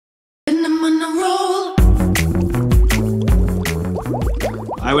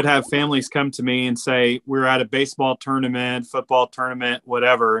I would have families come to me and say, we're at a baseball tournament, football tournament,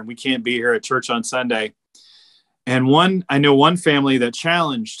 whatever, and we can't be here at church on Sunday. And I know one family that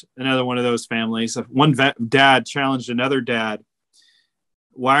challenged another one of those families. One dad challenged another dad.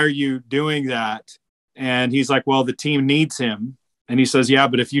 Why are you doing that? And he's like, well, the team needs him. And he says, yeah,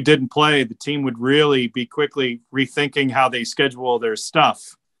 but if you didn't play, the team would really be quickly rethinking how they schedule their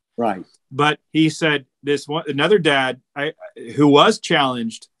stuff. Right. But he said another dad who was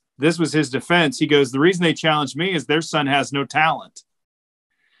challenged, this was his defense. He goes, the reason they challenged me is their son has no talent.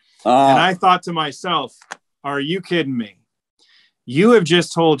 And I thought to myself, are you kidding me? You have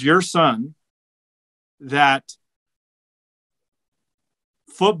just told your son that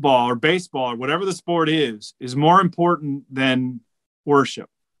football or baseball or whatever the sport is more important than worship.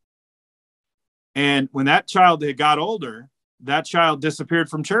 And when that child had got older, that child disappeared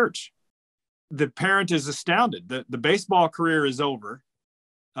from church. The parent is astounded. The baseball career is over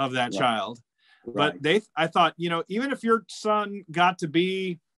of that child. But I thought, even if your son got to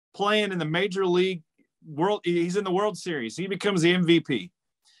be playing in the major league he's in the World Series, he becomes the MVP.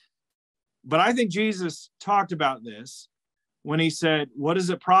 But I think Jesus talked about this when he said, what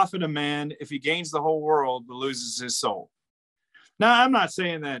does it profit a man if he gains the whole world but loses his soul? Now, I'm not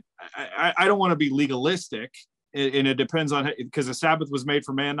saying that I don't want to be legalistic, and it depends on, because the Sabbath was made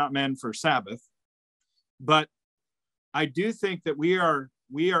for man, not man for Sabbath. But I do think that we are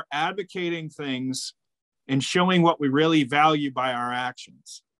advocating things and showing what we really value by our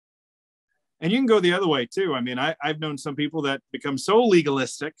actions. And you can go the other way too. I mean, I've known some people that become so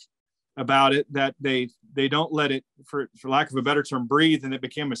legalistic about it that they don't let it, for lack of a better term, breathe, and it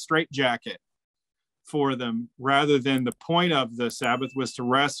became a straitjacket for them, rather than the point of the Sabbath was to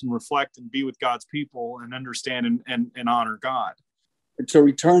rest and reflect and be with God's people and understand and honor God. To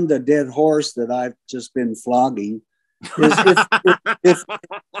return the dead horse that I've just been flogging, is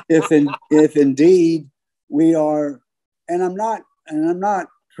if indeed we are, and I'm not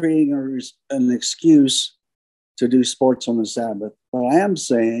creating an excuse to do sports on the Sabbath, but I am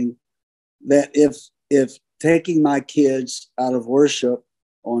saying that if taking my kids out of worship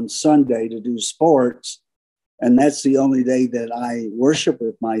on Sunday to do sports, and that's the only day that I worship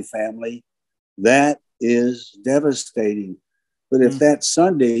with my family, that is devastating. But if that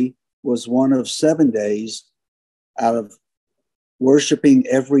Sunday was one of 7 days out of worshiping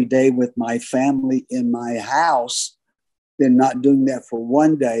every day with my family in my house, then not doing that for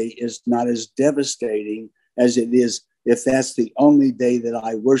one day is not as devastating as it is if that's the only day that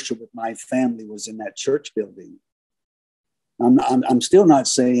I worship with my family was in that church building. I'm still not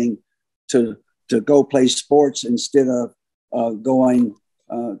saying to go play sports instead of going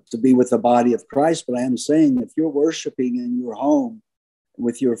to be with the body of Christ, but I am saying if you're worshiping in your home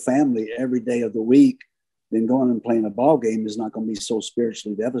with your family every day of the week, then going and playing a ball game is not going to be so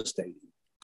spiritually devastating.